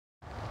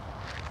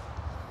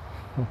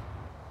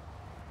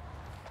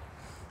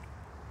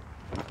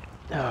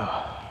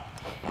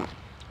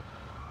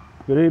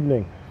Good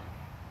evening.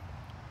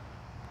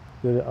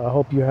 I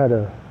hope you had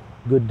a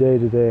good day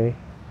today.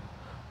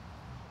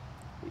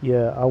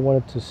 Yeah, I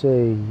wanted to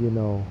say,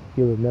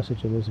 give a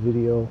message in this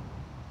video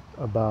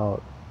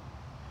about,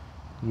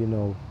 you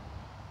know,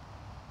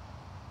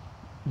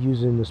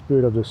 using the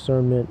spirit of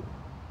discernment,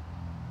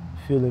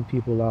 feeling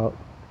people out,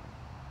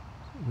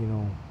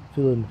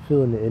 feeling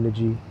the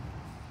energy.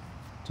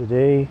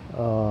 Today,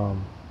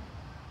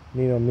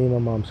 me and my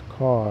mom's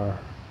car,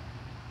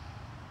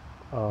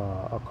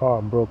 our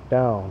car broke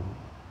down,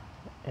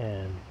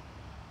 and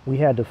we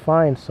had to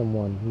find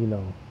someone,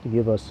 to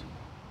give us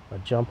a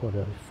jump or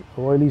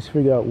at least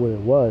figure out what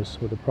it was,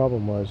 what the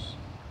problem was.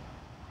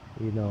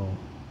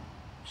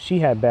 She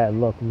had bad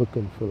luck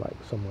looking for like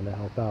someone to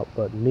help out,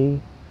 but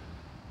me,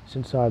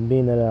 since I'm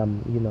being that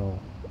I'm,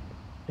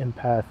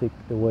 empathic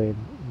the way,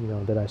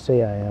 that I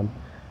say I am,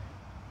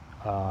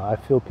 I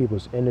feel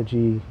people's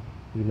energy.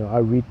 I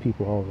read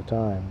people all the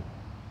time,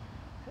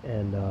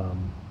 and a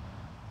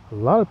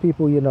lot of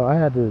people, I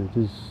had to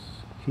just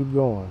keep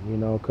going,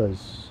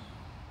 because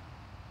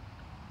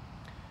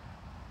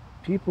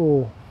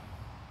people,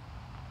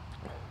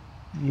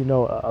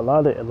 a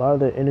lot of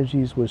their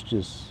energies was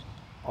just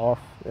off,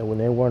 and when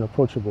they weren't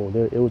approachable,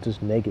 it was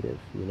just negative.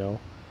 You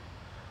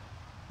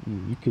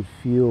could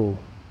feel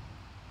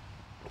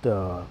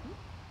the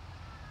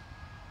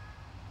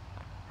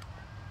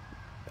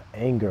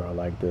anger,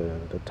 like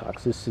the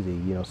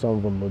toxicity. Some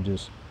of them were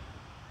just,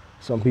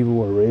 some people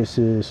were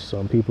racist,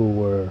 some people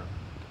were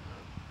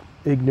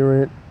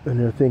ignorant, and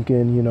they're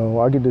thinking,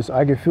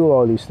 I could feel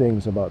all these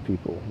things about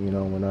people,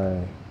 when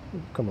I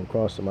come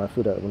across them. I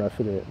feel that when I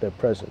feel their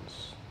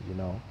presence,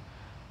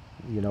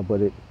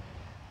 but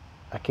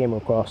I came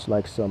across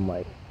like some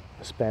like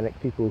Hispanic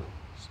people,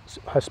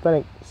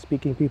 Hispanic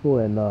speaking people,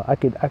 and I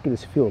could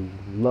just feel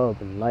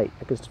love and light.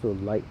 I could just feel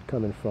light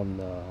coming from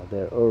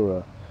their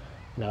aura.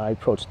 I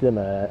approached them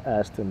and I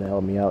asked them to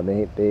help me out.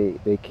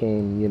 They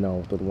came,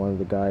 one of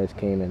the guys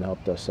came and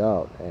helped us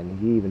out, and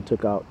he even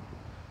took out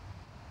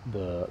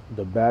the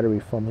battery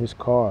from his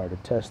car to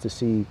test to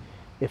see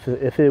if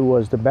it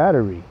was the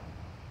battery,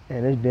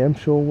 and it damn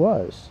sure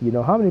was.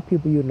 How many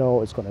people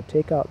it's going to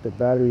take out the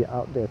battery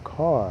out their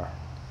car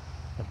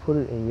and put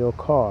it in your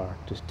car,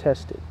 just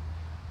test it,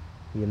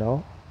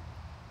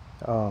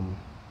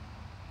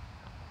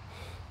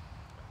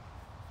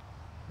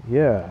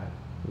 yeah,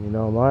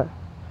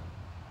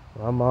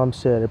 my mom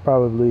said it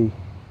probably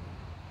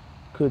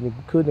couldn't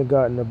have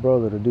gotten a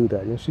brother to do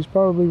that, and she's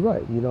probably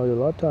right. A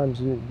lot of times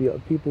it'd be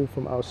people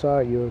from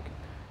outside your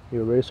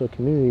race or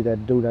community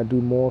that do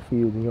more for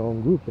you than your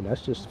own group, and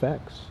that's just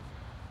facts.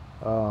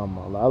 A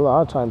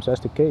lot of times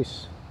that's the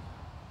case,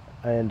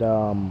 and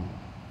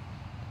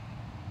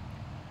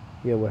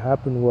yeah, what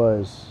happened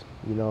was,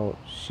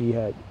 she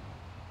had,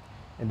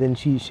 and then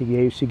she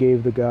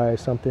gave the guy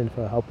something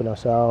for helping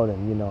us out,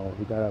 and we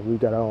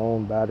got our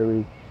own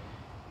battery,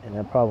 and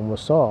that problem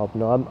was solved.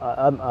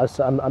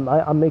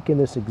 I'm making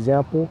this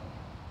example,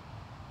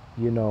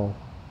 and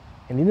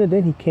even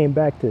then he came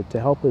back to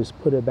help us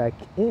put it back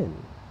in,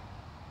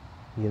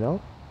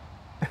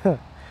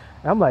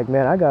 I'm like,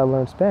 man, I gotta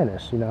learn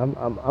Spanish. I'm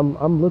going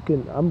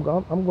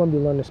to be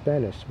learning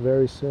Spanish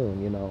very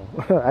soon.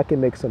 I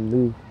can make some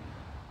new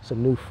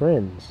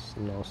friends.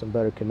 Some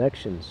better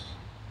connections.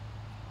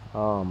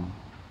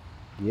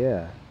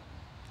 Yeah,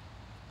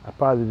 I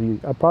probably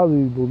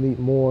will meet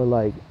more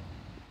like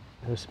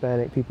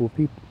Hispanic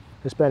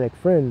Hispanic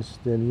friends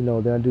than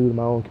than I do in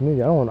my own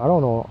community. I don't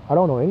know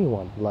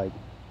anyone like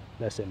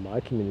that's in my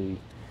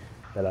community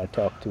that I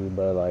talk to,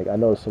 but like I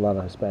notice a lot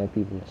of Hispanic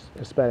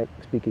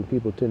speaking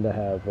people tend to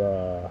have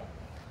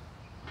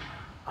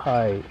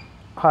high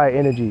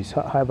energies,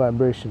 high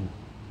vibration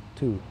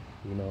too.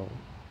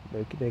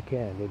 They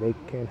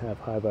can have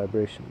high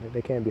vibration.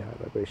 They can be high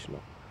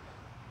vibrational.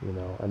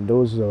 And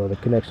those are the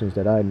connections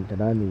that I need,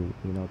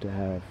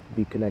 to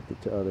be connected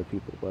to other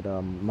people. But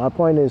my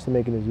point is to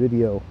making this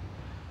video,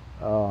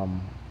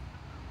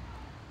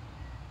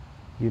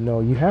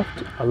 you have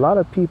to, a lot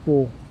of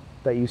people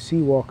that you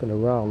see walking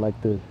around, like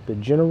the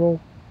general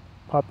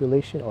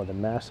population or the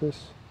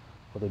masses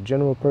or the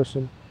general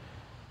person,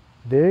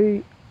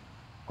 they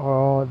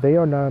are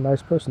not a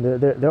nice person.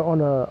 They're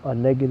on a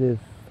negative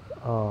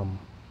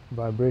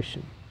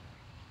vibration.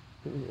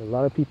 A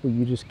lot of people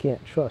you just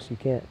can't trust. You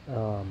can't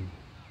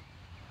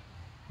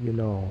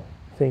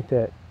think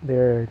that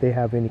they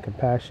have any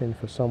compassion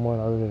for someone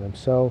other than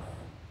themselves,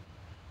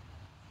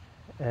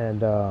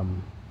 and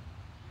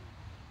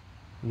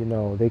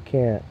they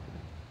can't.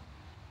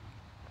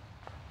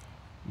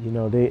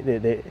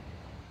 They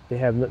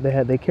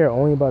care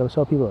only about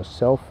themselves. People are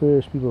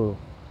selfish. People,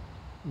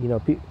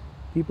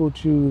 people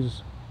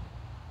choose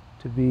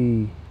to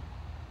be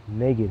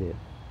negative.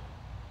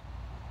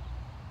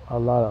 A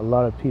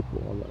lot of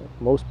people,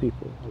 most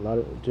people,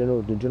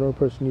 the general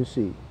person you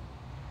see.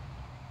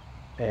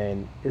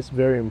 And it's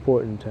very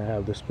important to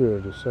have the spirit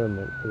of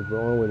discernment. The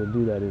only way to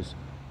do that is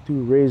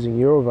through raising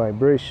your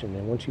vibration.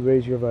 And once you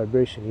raise your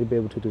vibration, you'll be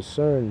able to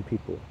discern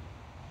people,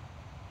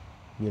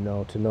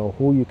 to know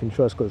who you can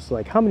trust. Because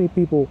like, how many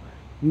people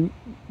you're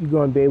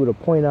going to be able to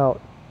point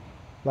out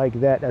like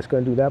that's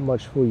going to do that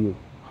much for you?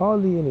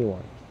 Hardly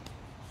anyone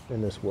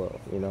in this world.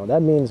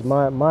 That means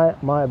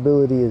my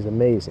ability is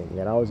amazing,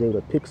 that I was able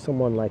to pick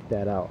someone like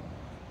that out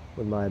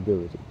with my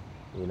ability,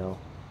 to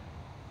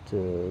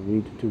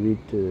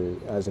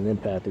as an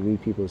empath, to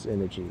read people's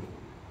energy.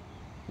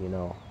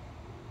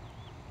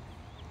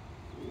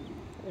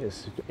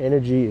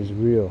 Energy is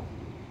real.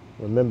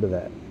 Remember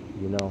that.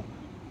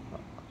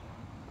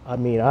 I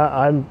mean,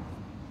 I'm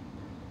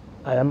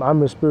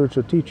a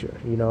spiritual teacher,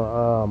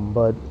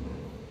 but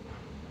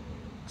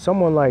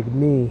someone like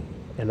me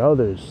and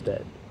others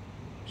that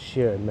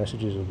share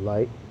messages of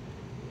light,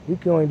 we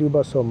can only do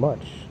about so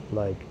much.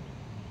 Like,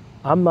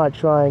 I'm not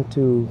trying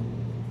to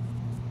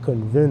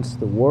convince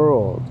the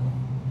world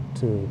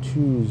to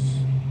choose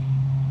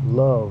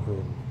love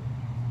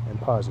and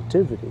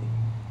positivity,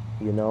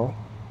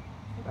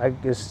 I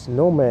guess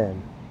no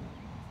man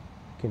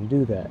can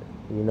do that,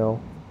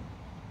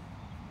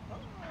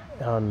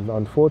 And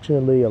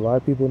unfortunately, a lot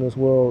of people in this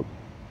world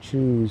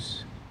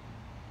choose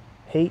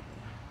hate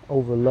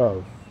over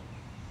love,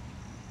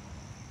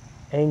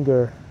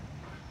 anger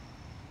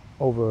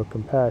over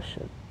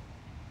compassion,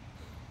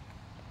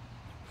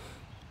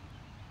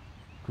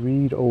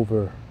 greed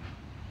over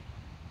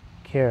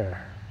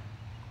care,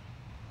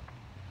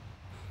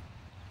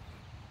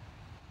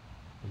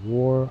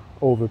 war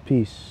over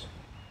peace.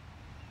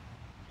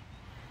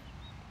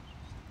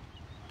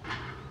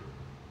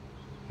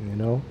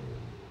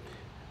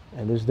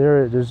 And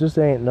there's just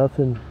ain't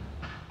nothing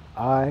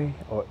I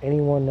or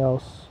anyone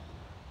else,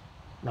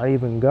 not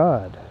even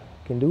God,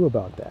 can do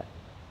about that,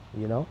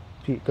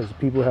 because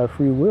people have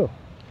free will.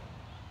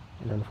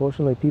 And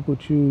unfortunately, people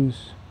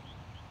choose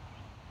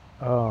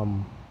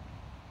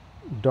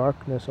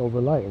darkness over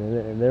light,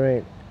 and there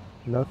ain't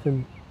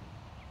nothing,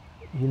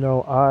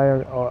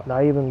 I or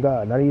not even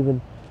God, not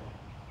even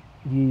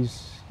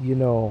these,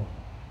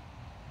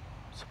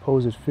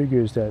 supposed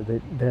figures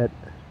that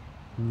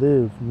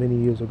lived many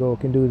years ago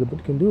can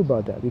do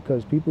about that,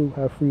 because people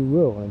have free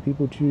will and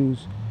people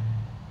choose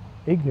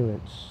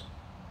ignorance.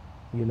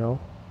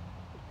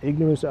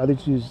 Ignorance.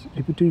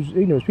 People choose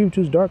ignorance. People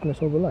choose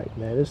darkness over light.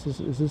 Man, it's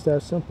just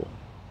that simple.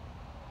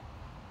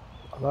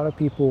 A lot of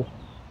people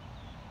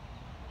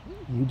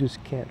you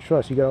just can't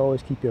trust. You gotta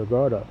always keep your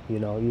guard up.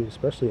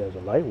 Especially as a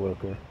light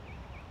worker.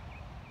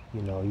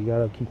 You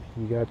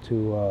got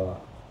to.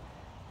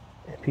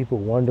 And people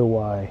wonder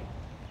why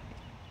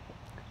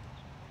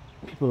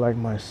people like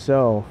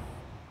myself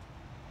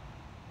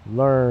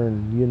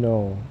learn,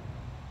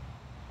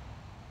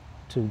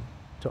 to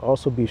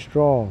also be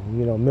strong,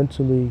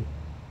 mentally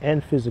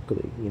and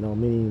physically,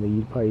 meaning that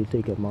you probably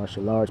take up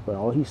martial arts,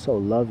 but he's so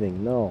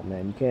loving. No,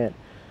 man, you can't.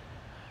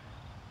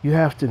 You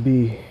have to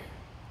be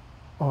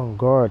on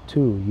guard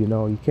too,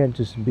 you can't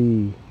just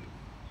be,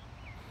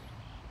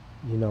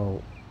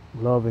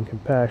 love and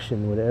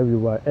compassion with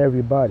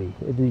everybody.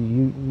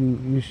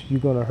 You're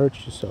gonna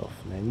hurt yourself,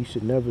 man. You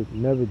should never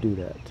do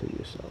that to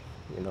yourself,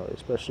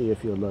 especially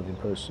if you're a loving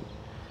person.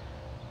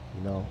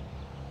 A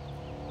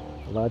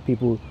lot of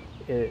people,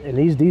 and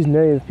these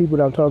negative people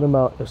that I'm talking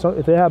about,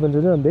 if it happened to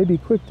them, they'd be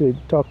quick to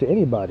talk to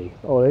anybody.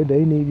 Oh,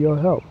 they need your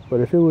help. But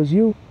if it was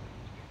you,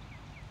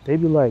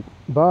 they'd be like,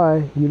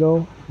 bye,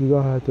 you're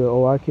gonna have to,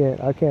 oh, I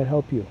can't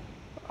help you.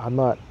 I'm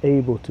not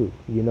able to,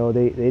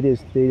 they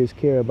just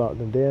care about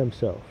the damn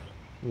self,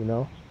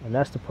 and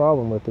that's the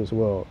problem with this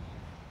world.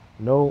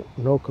 No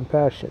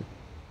compassion.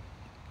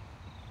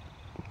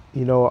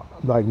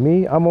 Like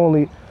me,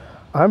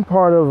 I'm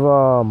part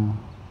of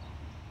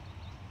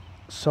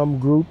some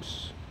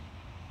groups,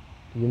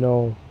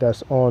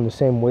 that's on the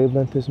same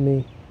wavelength as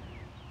me.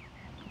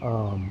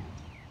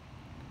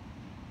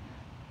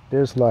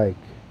 There's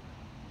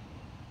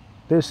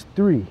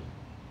three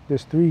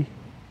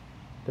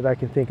that I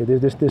can think of.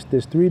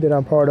 There's three that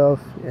I'm part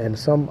of, and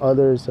some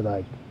others that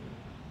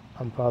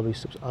I'm probably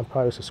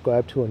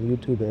subscribed to on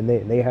YouTube, and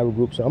they have a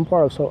group. So I'm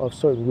part of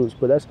certain groups,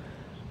 but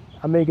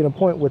I'm making a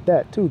point with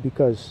that too,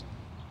 because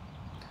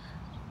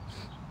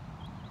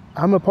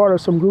I'm a part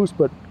of some groups,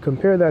 but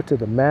compare that to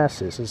the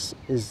masses,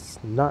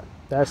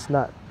 that's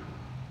not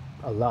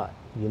a lot.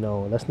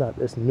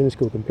 It's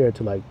minuscule compared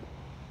to like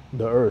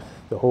the earth,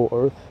 the whole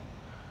earth.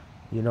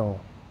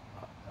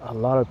 A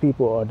lot of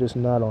people are just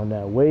not on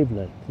that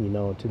wavelength,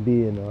 to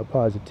be in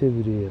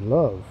positivity and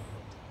love.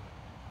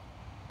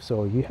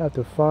 So you have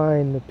to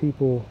find the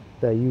people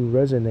that you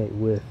resonate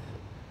with.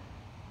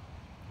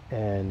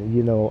 And,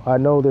 I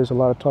know there's a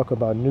lot of talk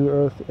about New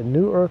Earth, and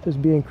New Earth is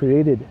being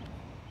created,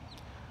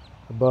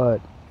 but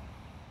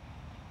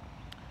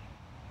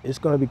it's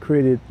going to be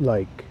created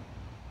like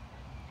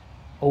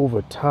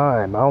over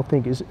time. I don't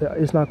think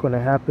it's not going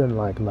to happen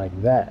like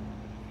that,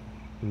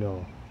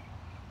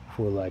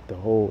 for like the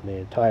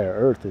entire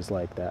earth is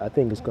like that. I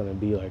think it's going to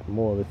be like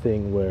more of a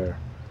thing where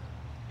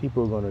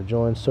people are going to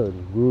join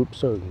certain groups,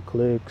 certain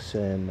cliques,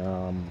 and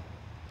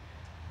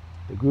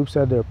the groups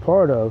that they're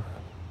part of,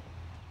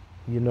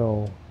 you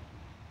know,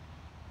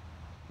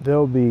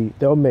 they'll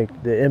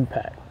make the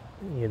impact,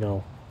 you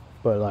know.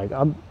 But like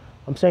I'm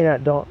saying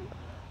that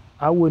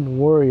I wouldn't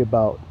worry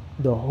about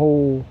the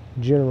whole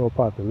general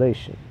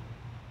population,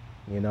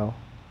 you know.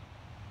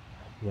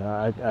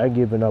 Yeah, I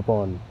given up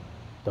on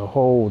the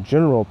whole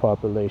general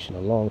population a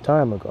long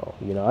time ago.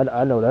 You know,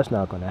 I know that's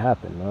not going to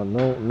happen.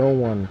 No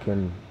one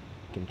can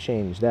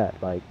change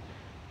that. Like,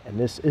 and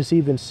this it's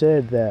even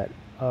said that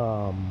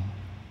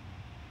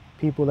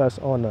people that's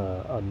on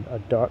a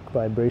dark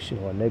vibration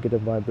or a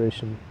negative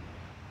vibration,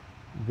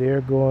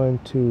 they're going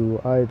to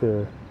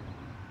either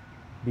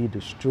be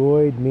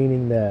destroyed,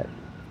 meaning that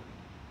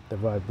the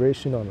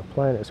vibration on the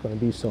planet is going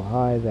to be so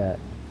high that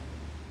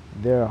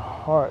their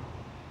heart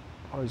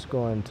is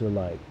going to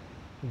like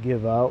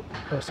give out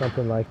or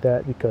something like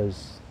that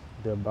because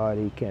their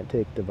body can't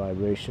take the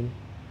vibration,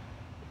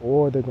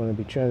 or they're going to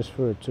be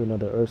transferred to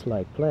another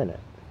Earth-like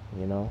planet,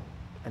 you know,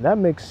 and that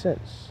makes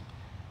sense.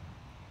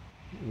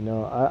 You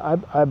know,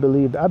 I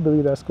believe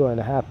that's going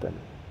to happen.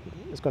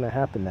 It's going to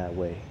happen that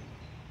way,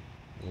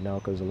 you know,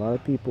 because a lot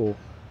of people,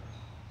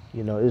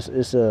 you know,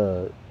 it's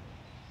a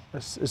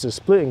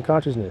split in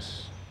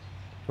consciousness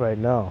right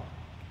now.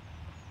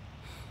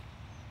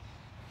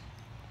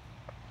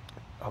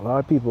 A lot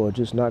of people are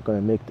just not going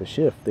to make the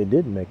shift. They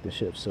didn't make the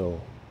shift, so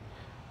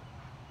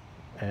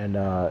and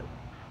the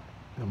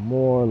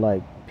more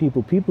like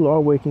people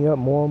are waking up.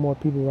 More and more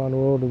people around the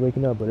world are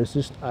waking up, but it's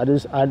just I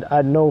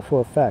know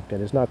for a fact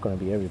that it's not going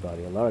to be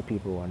everybody. A lot of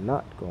people are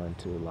not going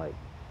to like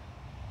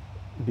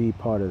be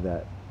part of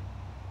that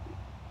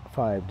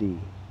 5D,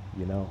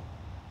 you know.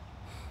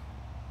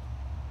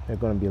 They're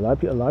going to be a lot of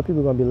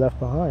people are going to be left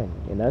behind,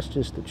 and that's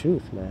just the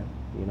truth, man.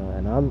 You know,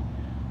 and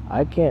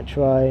I can't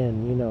try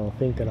and, you know,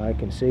 think that I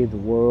can save the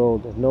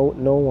world. No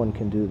one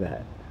can do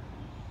that.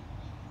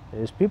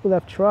 There's people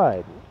that have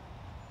tried,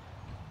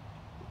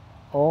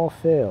 all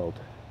failed.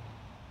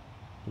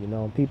 You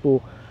know,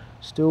 people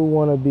still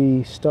want to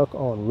be stuck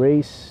on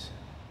race,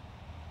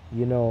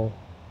 you know,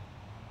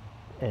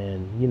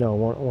 and you know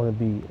want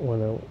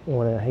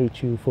to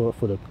hate you for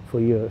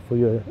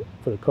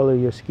the color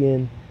of your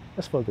skin.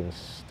 That's fucking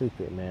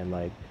stupid, man.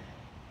 Like,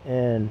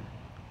 and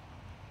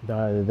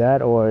either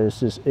that or it's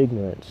just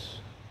ignorance.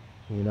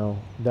 You know,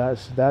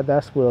 that's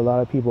what a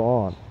lot of people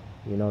are on.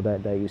 You know,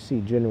 that you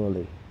see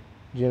generally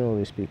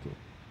speaking.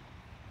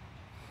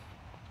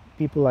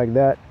 People like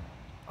that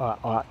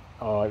are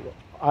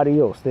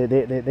adios. They're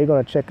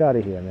gonna check out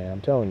of here, man.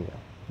 I'm telling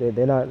you,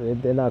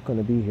 they're not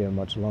gonna be here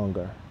much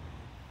longer.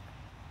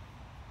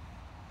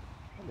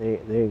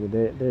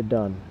 They're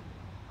done.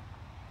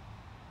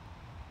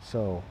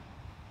 So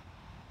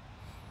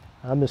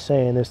I'm just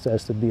saying this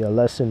as to be a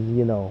lesson,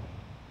 you know,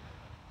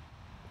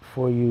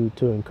 for you,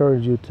 to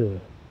encourage you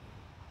to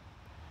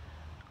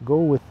go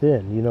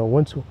within. You know,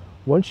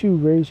 once you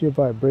raise your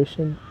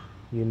vibration,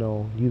 you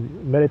know,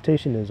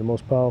 meditation is the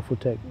most powerful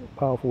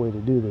way to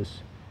do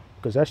this,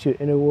 because that's your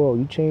inner world.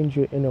 You change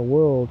your inner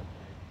world,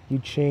 you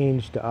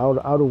change the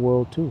outer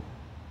world too.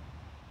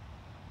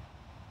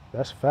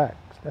 That's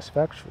fact. That's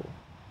factual.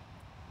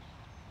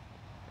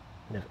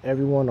 And if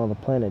everyone on the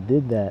planet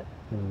did that,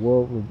 the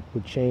world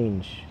would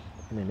change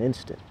in an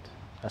instant.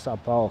 That's how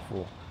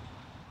powerful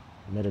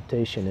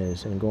meditation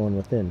is and going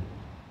within.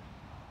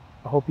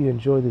 I hope you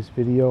enjoyed this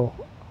video.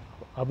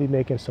 I'll be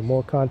making some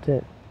more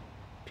content.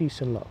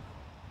 Peace and love.